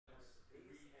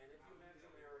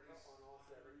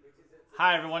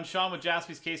Hi everyone, Sean with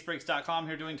JaspysCaseBreaks.com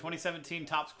here doing 2017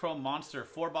 Topps Chrome Monster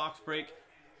 4-box break.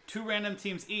 2 random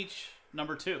teams each,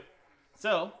 number 2.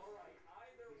 So,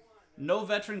 no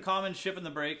veteran common ship in the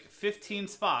break, 15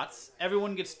 spots.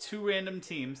 Everyone gets 2 random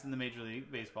teams in the Major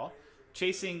League Baseball.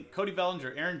 Chasing Cody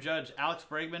Bellinger, Aaron Judge, Alex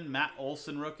Bregman, Matt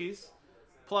Olson rookies.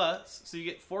 Plus, so you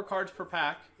get 4 cards per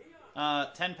pack,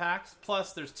 10 packs.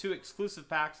 Plus, there's 2 exclusive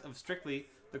packs of strictly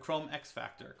the Chrome X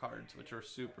Factor cards, which are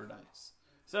super nice.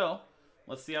 So,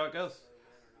 let's see how it goes.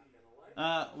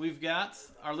 We've got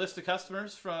our list of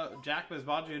customers from Jack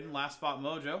Bezbajian, Last Spot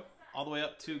Mojo, all the way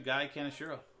up to Guy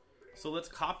Kaneshiro. So let's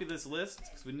copy this list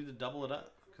because we need to double it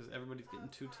up because everybody's getting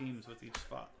 2 teams with each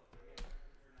spot.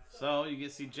 So you can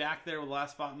see Jack there with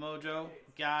Last Spot Mojo,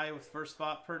 Guy with first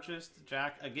spot purchased,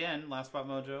 Jack again, Last Spot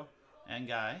Mojo, and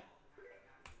Guy.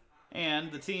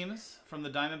 And the teams from the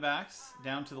Diamondbacks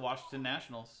down to the Washington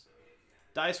Nationals.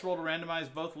 Dice roll to randomize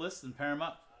both lists and pair them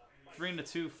up. 3 and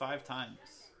 2, 5 times.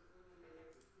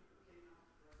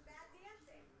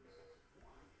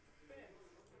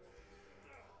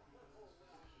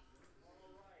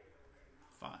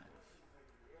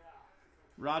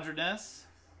 Roger Ness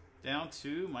down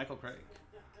to Michael Craig.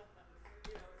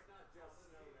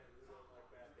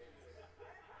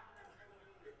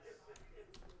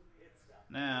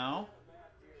 Now,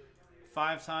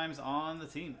 5 times on the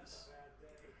teams.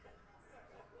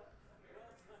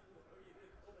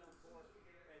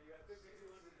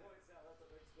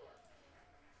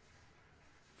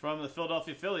 From the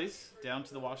Philadelphia Phillies down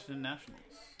to the Washington Nationals.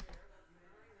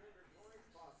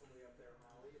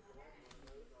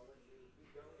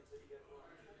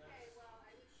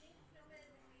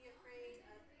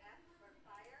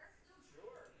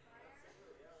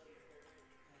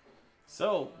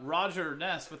 So, Roger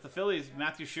Ness with the Phillies,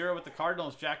 Matthew Shira with the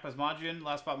Cardinals, Jack Bezbajian,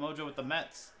 Last Spot Mojo with the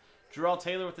Mets, Jarrell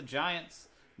Taylor with the Giants,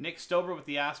 Nick Stober with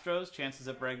the Astros, chances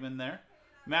at Bregman there,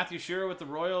 Matthew Shira with the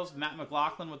Royals, Matt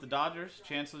McLaughlin with the Dodgers,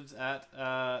 chances at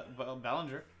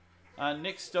Bellinger,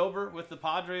 Nick Stober with the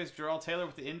Padres, Jarrell Taylor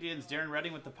with the Indians, Darren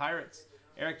Redding with the Pirates,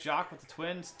 Eric Jock with the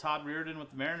Twins, Todd Reardon with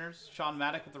the Mariners, Sean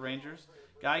Maddock with the Rangers,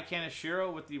 Guy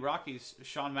Kaneshiro with the Rockies,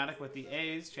 Sean Maddock with the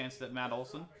A's, chances at Matt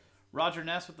Olson, Roger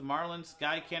Ness with the Marlins,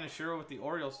 Guy Kaneshiro with the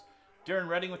Orioles, Darren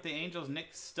Redding with the Angels,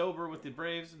 Nick Stober with the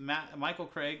Braves, Michael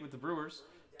Craig with the Brewers,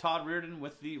 Todd Reardon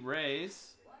with the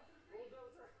Rays,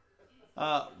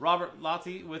 Robert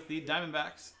Lottie with the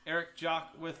Diamondbacks, Eric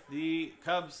Jock with the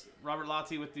Cubs, Robert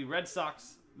Lottie with the Red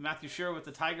Sox, Matthew Shira with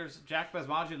the Tigers, Jack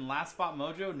Bezbajian, Last Spot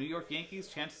Mojo, New York Yankees,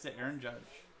 chances at Aaron Judge.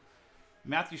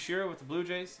 Matthew Shira with the Blue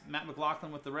Jays, Matt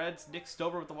McLaughlin with the Reds, Nick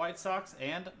Stober with the White Sox,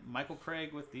 and Michael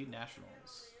Craig with the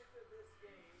Nationals.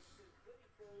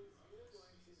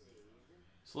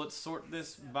 So let's sort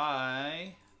this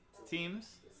by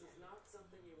teams.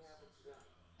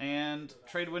 And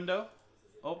trade window,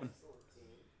 open.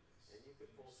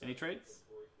 Any trades?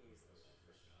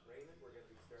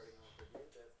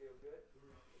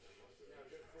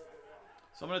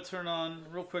 So I'm going to turn on,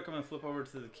 real quick, I'm going to flip over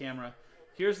to the camera.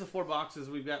 Here's the 4 boxes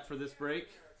we've got for this break.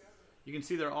 You can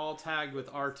see they're all tagged with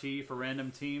RT for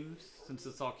random teams, since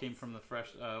this all came from the fresh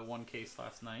 1 case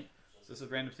last night. So this is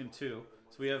random team 2.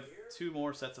 So we have 2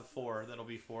 more sets of 4 that'll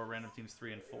be for random teams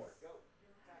 3 and 4.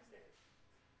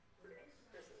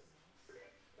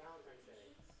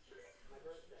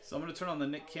 So I'm going to turn on the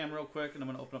Nick cam real quick, and I'm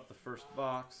going to open up the first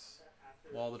box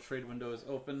while the trade window is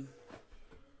open.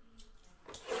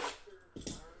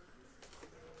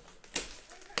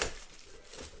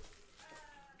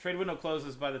 Trade window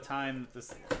closes by the time that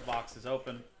this box is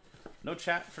open. No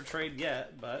chat for trade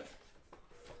yet, but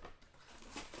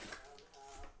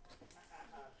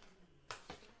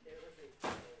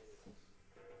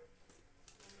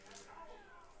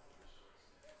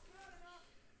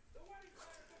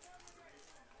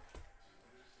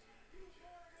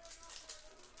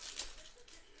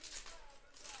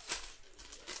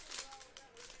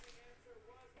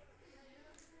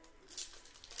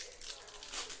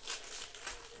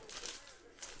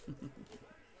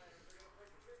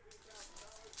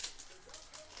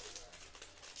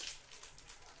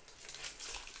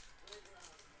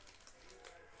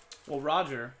well,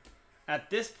 Roger, at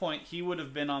this point, he would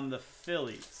have been on the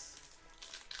Phillies.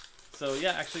 So,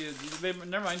 yeah, actually,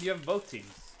 never mind, you have both teams.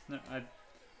 No,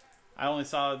 I only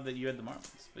saw that you had the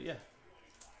Marlins, but yeah.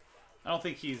 I don't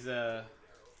think he's, you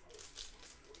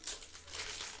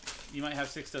might have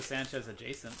Sixto Sanchez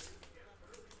adjacent.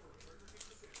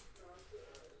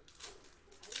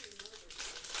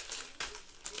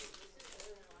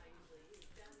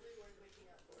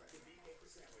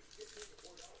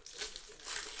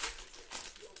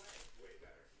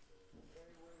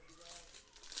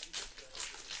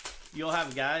 you'll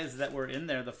have guys that were in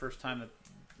there the first time that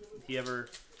he ever,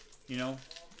 you know,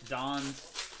 donned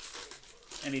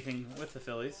anything with the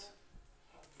Phillies.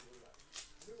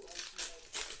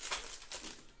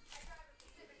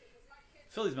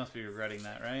 Phillies must be regretting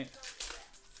that, right?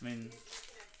 I mean,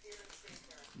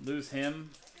 lose him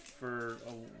for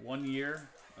 1 year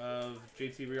of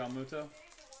JT Realmuto.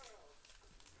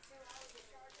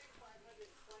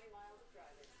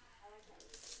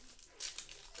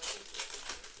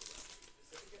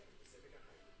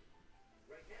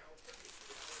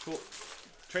 Cool.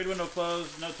 Trade window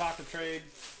closed. No talk of trade.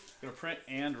 Gonna print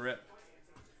and rip.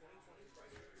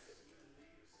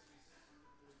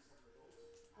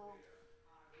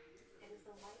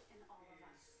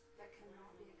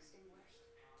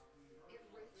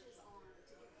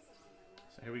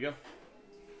 So here we go.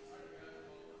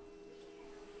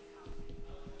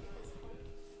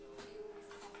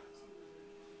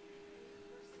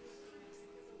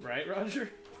 Right,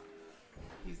 Roger?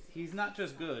 He's not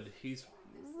just good. He's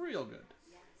real good.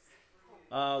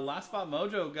 Last spot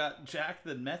mojo got Jack,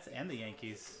 the Mets, and the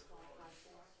Yankees.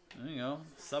 There you go.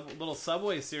 Little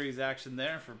Subway Series action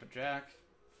there for Jack.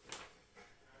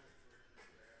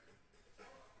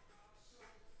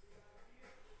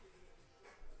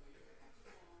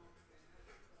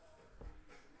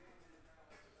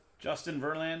 Justin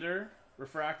Verlander,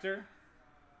 refractor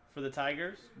for the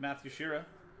Tigers. Matthew Shira.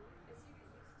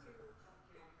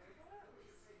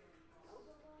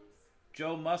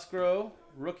 Joe Musgrove,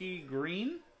 rookie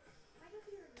green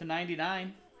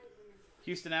 /99.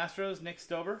 Houston Astros, Nick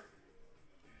Stober.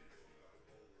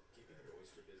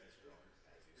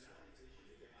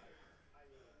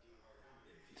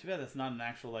 Too bad that's not an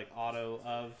actual like auto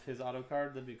of his auto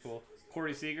card. That'd be cool.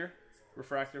 Corey Seager,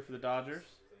 refractor for the Dodgers.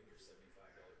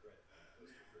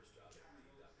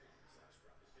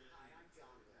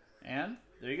 And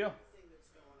there you go.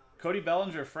 Cody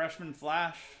Bellinger, freshman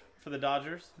flash for the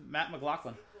Dodgers. Matt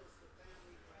McLaughlin.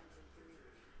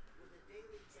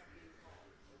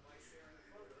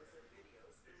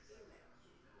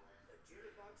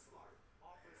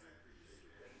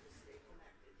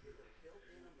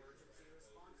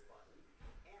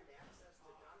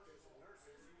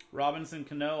 Robinson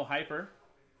Cano, hyper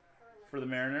for the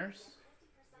Mariners.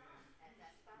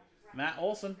 Matt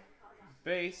Olson,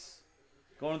 base.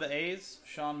 Going to the A's,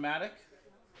 Sean Maddock.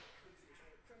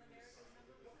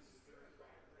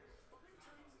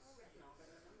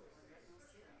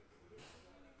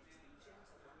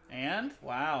 And,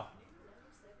 wow.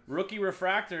 Rookie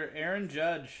refractor, Aaron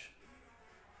Judge.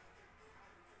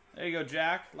 There you go,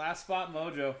 Jack. Last spot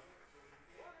mojo.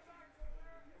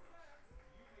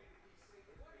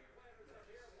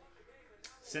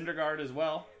 Syndergaard as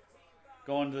well.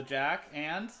 Going to the Jack.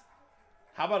 And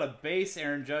how about a base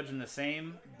Aaron Judge in the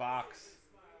same box?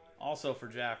 Also for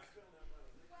Jack.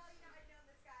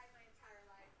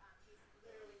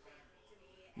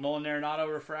 Nolan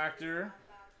Arenado refractor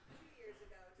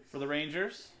for the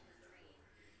Rangers.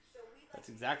 That's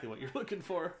exactly what you're looking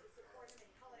for.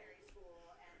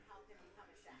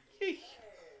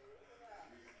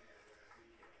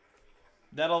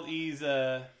 That'll ease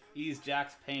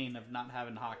Jack's pain of not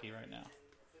having hockey right now.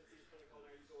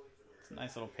 It's a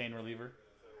nice little pain reliever.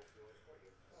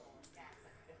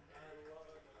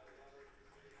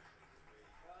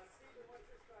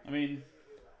 I mean,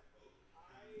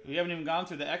 we haven't even gone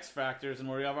through the X Factors,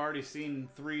 and we have already seen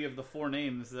 3 of the 4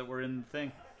 names that were in the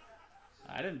thing.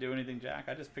 I didn't do anything, Jack.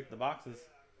 I just picked the boxes.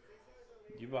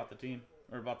 You bought the team,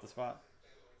 or bought the spot.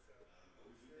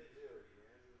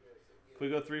 If we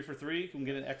go 3 for 3, can we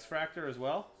get an X Factor as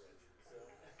well?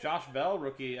 Josh Bell,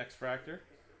 rookie X Factor.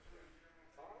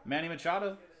 Manny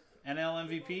Machado, NL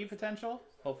MVP potential.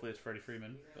 Hopefully it's Freddie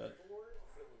Freeman, but.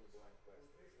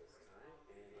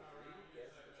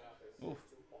 Oof.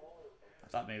 I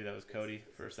thought maybe that was Cody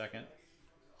for a second.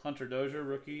 Hunter Dozier,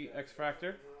 rookie X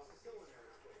Factor.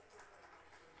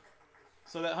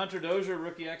 So that Hunter Dozier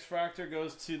rookie X Factor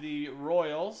goes to the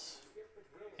Royals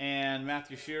and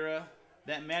Matthew Shira.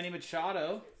 That Manny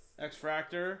Machado X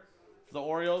Factor for the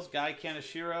Orioles, Guy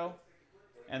Kaneshiro,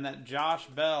 and that Josh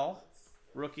Bell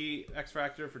rookie X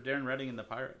Factor for Darren Redding and the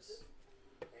Pirates.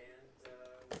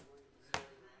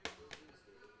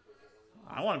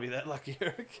 I want to be that lucky,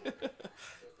 Eric.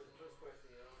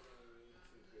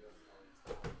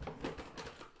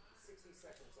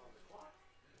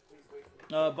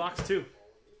 Box 2.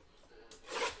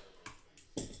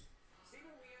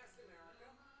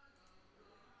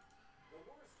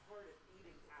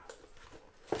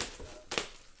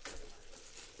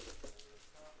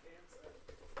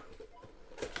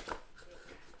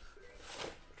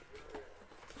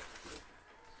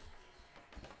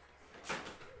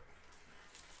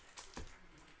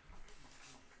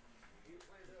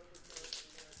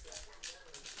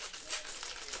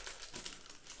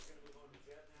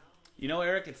 You know,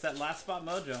 Eric, it's that last spot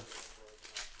mojo.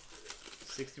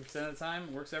 60% of the time,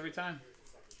 it works every time.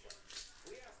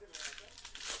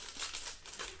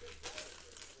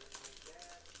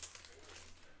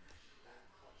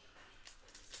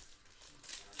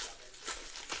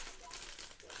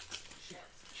 Shit.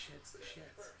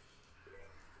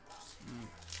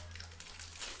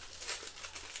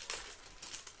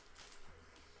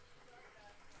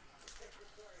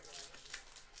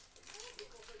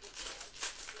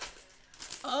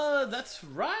 That's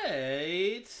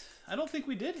right. I don't think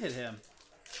we did hit him.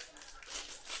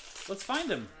 Let's find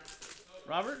him.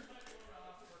 Robert?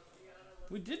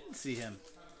 We didn't see him.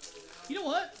 You know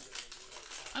what?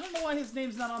 I don't know why his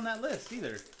name's not on that list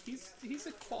either. He's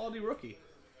a quality rookie.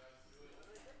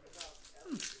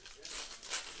 I'm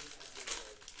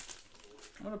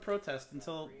gonna protest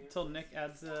until Nick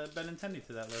adds Benintendi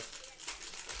to that list.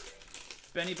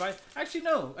 Benny Biceps. Actually,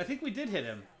 no. I think we did hit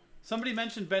him. Somebody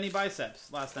mentioned Benny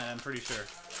Biceps last night. I'm pretty sure.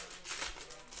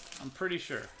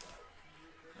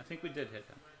 I think we did hit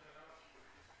him.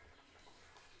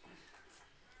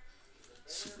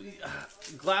 Sweet.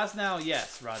 Glasnow,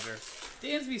 yes, Roger.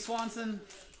 Dansby Swanson.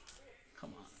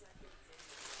 Come on.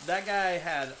 That guy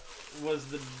was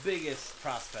the biggest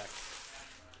prospect.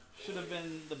 Should have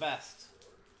been the best.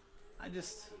 I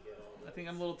think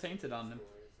I'm a little tainted on him.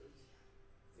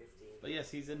 But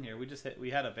yes, he's in here. We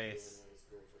had a base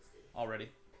already.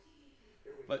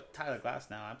 But Tyler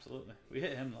Glasnow, absolutely. We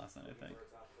hit him last night, I think.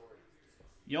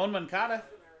 Yoan Moncada.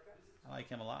 I like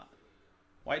him a lot.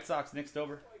 White Sox, Nick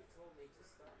Stober.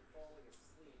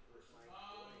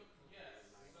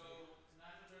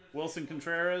 Wilson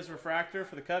Contreras, refractor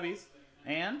for the Cubbies.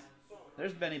 And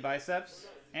there's Benny Biceps.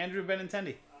 Andrew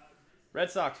Benintendi. Red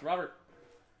Sox, Robert.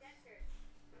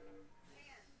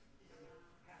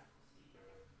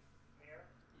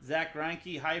 Zach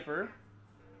Greinke, Hyper.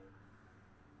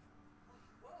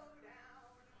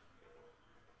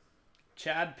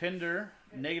 Chad Pinder,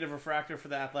 negative refractor for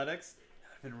the Athletics. That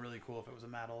would have been really cool if it was a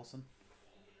Matt Olson.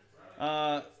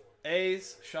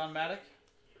 A's, Sean Maddock.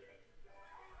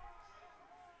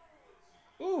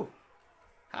 Ooh,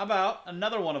 how about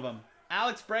another one of them?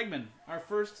 Alex Bregman, our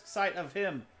first sight of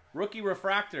him. Rookie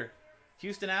refractor.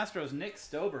 Houston Astros, Nick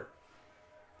Stober.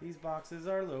 These boxes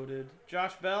are loaded.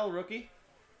 Josh Bell, rookie.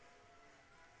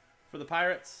 For the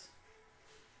Pirates.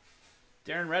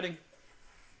 Darren Redding.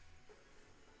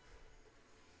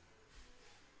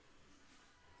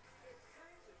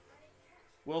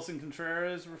 Wilson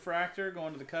Contreras, refractor,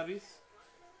 going to the Cubbies.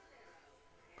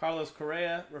 Carlos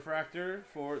Correa, refractor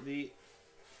for the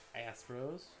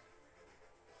Astros.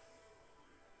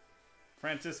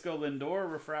 Francisco Lindor,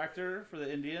 refractor for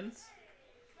the Indians.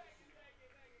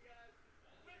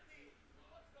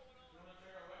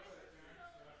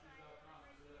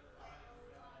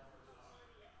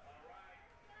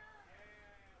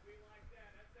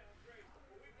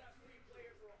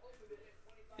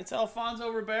 It's Alfonso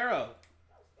Ribeiro.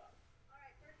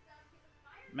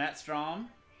 Matt Strom.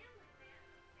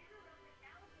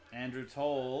 Andrew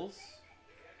Tolles.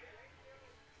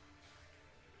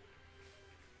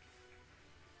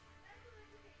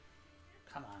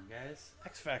 Come on, guys.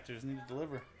 X Factors need to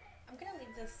deliver. I'm going to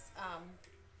leave this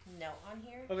note on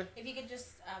here. Okay. If you could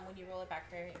just, when you roll it back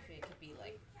there, if it could be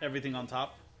like... Everything on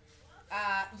top?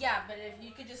 Yeah, but if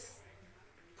you could just...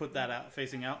 Put that out,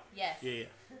 facing out? Yes. Yeah.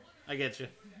 I get you.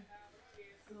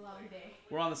 It's a long day.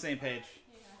 We're on the same page.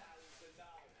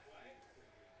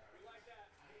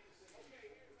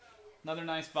 Another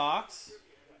nice box.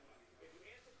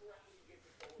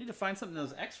 Need to find something in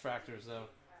those X Factors, though.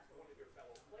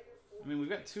 I mean, we've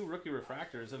got 2 rookie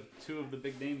refractors of 2 of the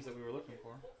big names that we were looking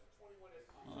for.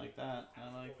 I like that.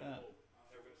 I like that.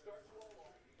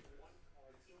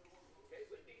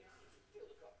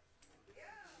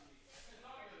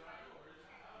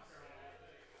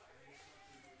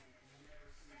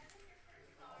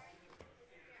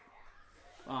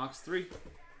 Box 3.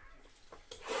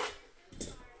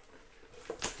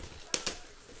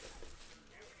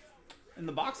 In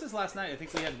the boxes last night, I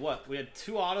think we had what? We had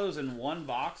 2 autos in one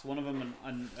box. One of them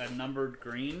a numbered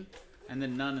green, and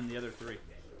then none in the other 3.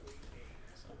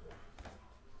 So.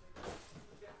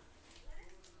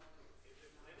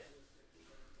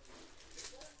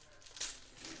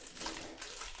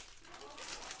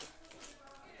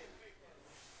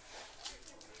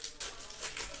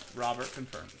 Robert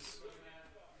confirms.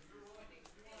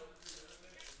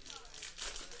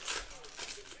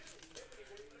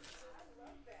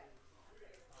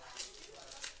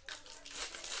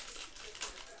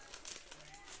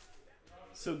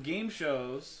 So game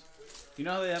shows, you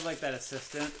know how they have like that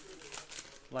assistant,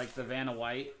 like the Vanna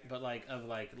White, but like of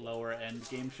like lower end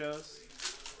game shows.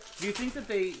 Do you think that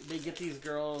they get these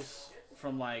girls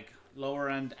from like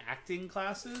lower end acting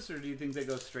classes, or do you think they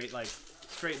go straight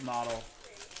model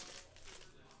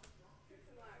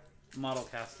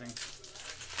casting?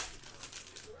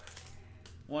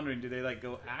 Wondering, do they like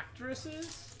go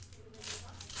actresses,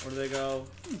 or do they go?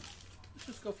 Let's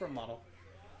just go for a model.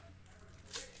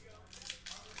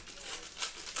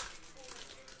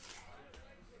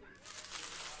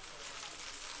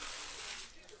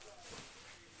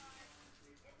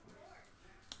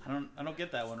 I don't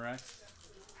get that one, Rex.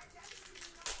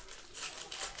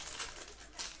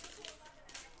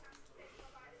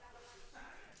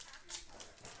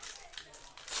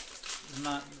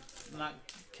 I'm not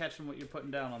catching what you're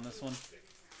putting down on this one.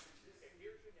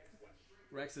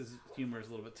 Rex's humor is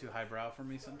a little bit too highbrow for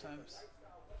me sometimes.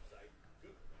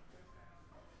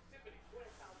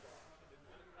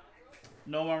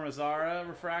 Nomar Mazara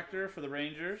refractor for the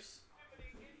Rangers.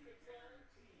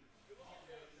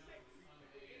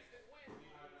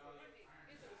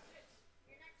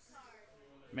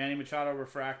 Manny Machado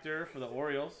refractor for the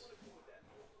Orioles.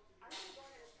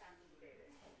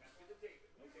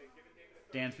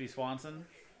 Dansby Swanson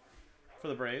for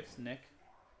the Braves. Nick.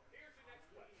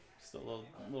 Still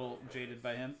a little jaded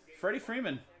by him. Freddie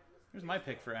Freeman. Here's my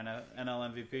pick for NL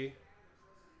MVP.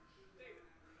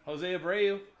 Jose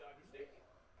Abreu.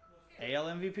 AL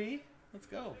MVP? Let's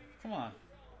go. Come on.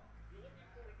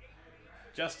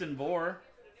 Justin Bohr.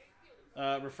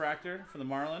 Refractor for the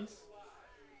Marlins.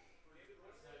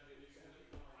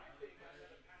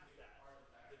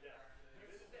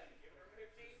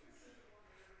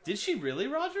 Did she really,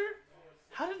 Roger?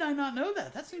 How did I not know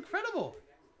that? That's incredible.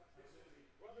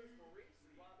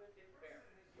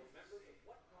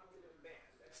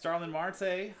 Starlin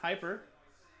Marte, Hyper.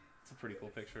 It's a pretty cool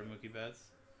picture of Mookie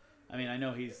Betts. I mean, I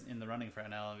know he's in the running for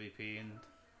NL MVP, and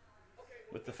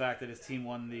with the fact that his team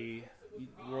won the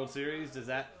World Series, does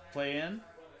that play in?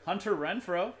 Hunter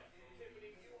Renfroe.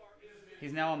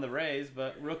 He's now on the Rays,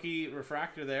 but rookie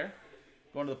refractor there.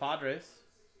 Going to the Padres.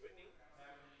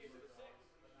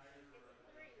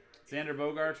 Xander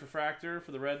Bogaerts refractor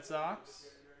for the Red Sox.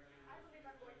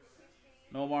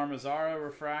 Nomar Mazara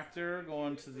refractor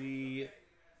going to the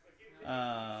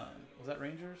was that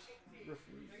Rangers?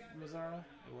 Mazara?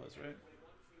 It was, right?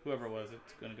 Whoever it was,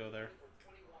 it's going to go there.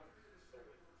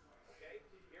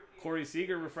 Corey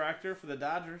Seager refractor for the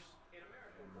Dodgers.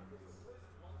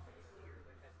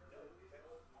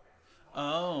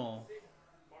 Oh.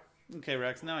 Okay,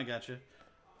 Rex, now I got you.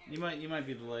 You might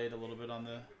be delayed a little bit on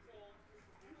the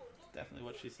definitely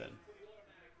what she said.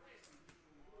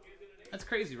 That's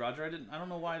crazy, Roger. I don't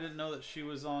know why I didn't know that she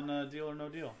was on Deal or No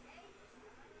Deal.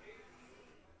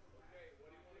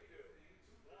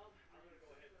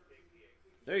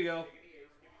 There you go.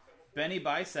 Benny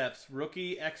Biceps,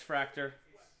 rookie X-Fractor.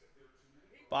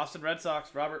 Boston Red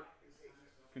Sox, Robert.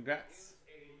 Congrats.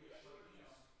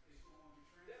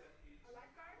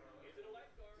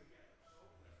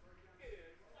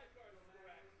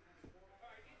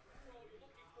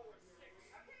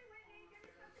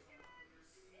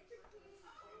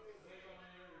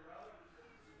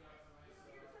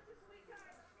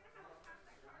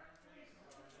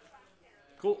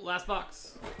 Cool, last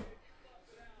box.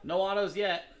 No autos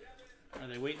yet. Are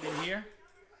they waiting in here?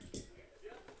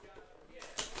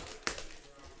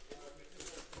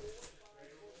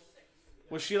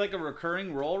 Was she like a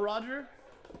recurring role, Roger?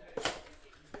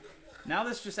 Now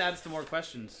this just adds to more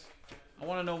questions. I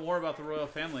want to know more about the royal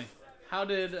family. How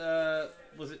did,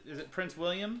 is it Prince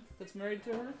William that's married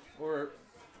to her? Or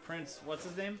Prince, what's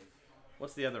his name?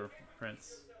 What's the other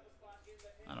prince?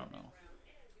 I don't know.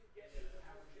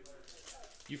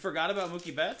 You forgot about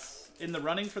Mookie Betts? In the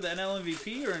running for the NL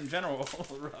MVP or in general?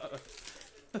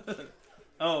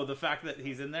 Oh, the fact that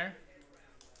he's in there?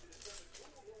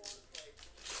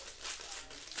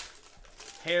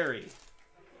 Harry.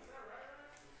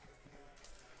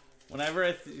 Whenever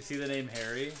I see the name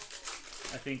Harry,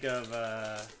 I think of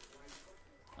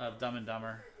Dumb and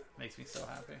Dumber. Makes me so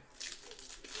happy.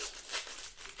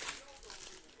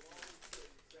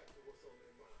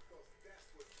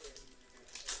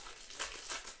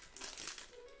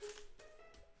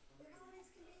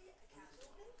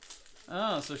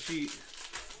 Oh, so she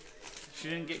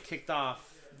didn't get kicked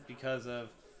off because of...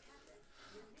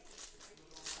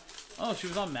 Oh, she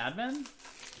was on Mad Men?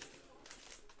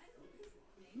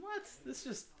 What?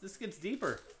 This gets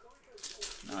deeper.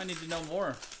 Now I need to know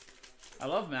more. I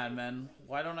love Mad Men.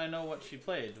 Why don't I know what she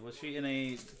played? Was she in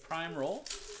a prime role?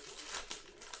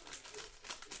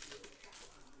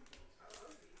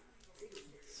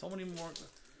 So many more...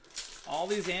 All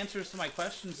these answers to my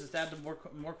questions just add to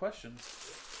more questions.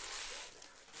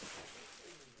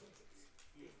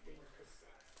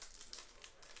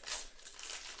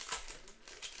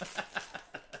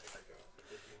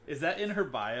 Is that in her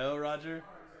bio, Roger?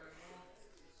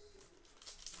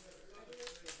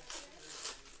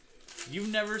 You've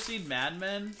never seen Mad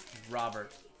Men?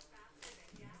 Robert.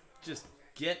 Just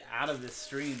get out of this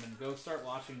stream and go start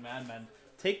watching Mad Men.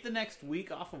 Take the next week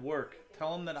off of work.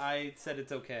 Tell him that I said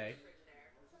it's okay.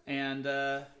 And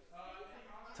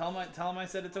tell him I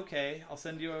said it's okay. I'll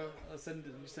send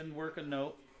send work a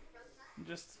note. And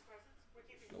just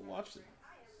go watch it.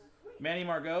 Manny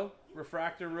Margot,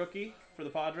 refractor rookie for the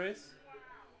Padres.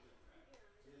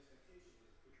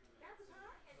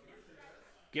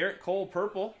 Garrett Cole,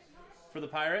 purple for the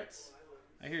Pirates.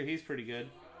 I hear he's pretty good.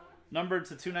 Numbered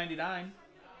to 299.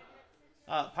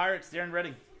 Pirates, Darren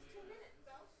Redding.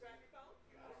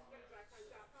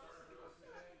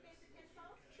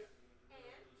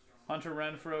 Hunter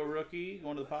Renfroe, rookie,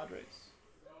 going to the Padres.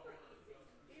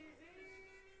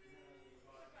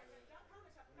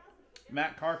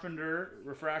 Matt Carpenter,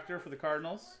 refractor for the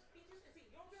Cardinals.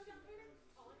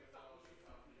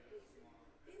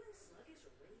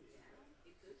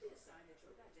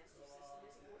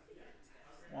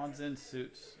 Juan's in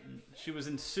Suits. She was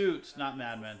in Suits, not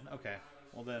Mad Men. Okay,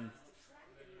 well then,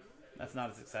 that's not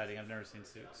as exciting. I've never seen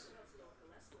Suits.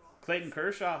 Clayton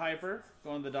Kershaw, hyper,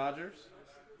 going to the Dodgers.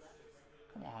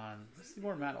 Come on, let's see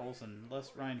more Matt Olson,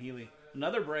 less Ryan Healy.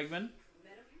 Another Bregman.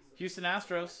 Houston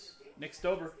Astros, Nick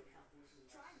Stober.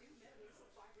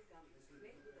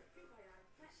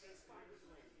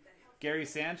 Gary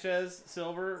Sanchez,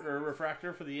 silver or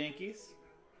refractor for the Yankees.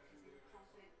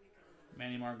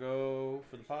 Manny Margot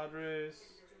for the Padres.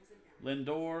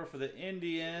 Lindor for the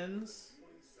Indians.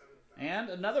 And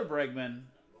another Bregman,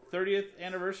 30th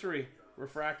anniversary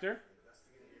refractor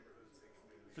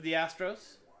for the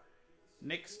Astros.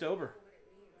 Nick Stober.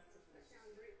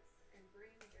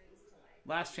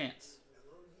 Last chance.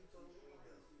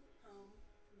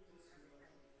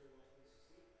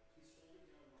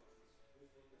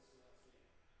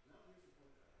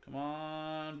 Come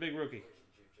on, big rookie.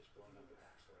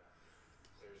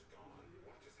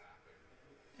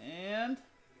 And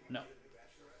no.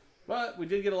 But we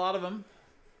did get a lot of them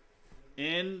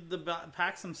in the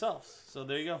packs themselves. So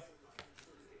there you go.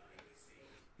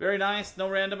 Very nice. No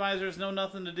randomizers, no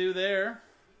nothing to do there.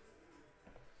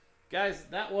 Guys,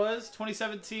 that was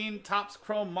 2017 Topps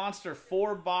Chrome Monster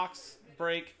 4-box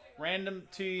break. Random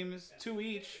teams, 2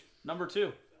 each. Number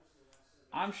 2.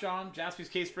 I'm Sean,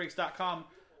 JaspysCaseBreaks.com.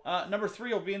 Number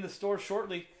 3 will be in the store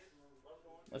shortly.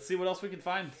 Let's see what else we can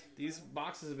find. These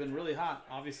boxes have been really hot.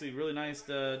 Obviously, really nice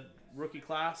rookie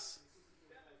class.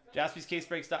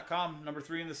 JaspysCaseBreaks.com. Number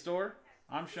 3 in the store.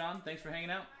 I'm Sean. Thanks for hanging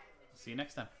out. See you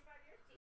next time.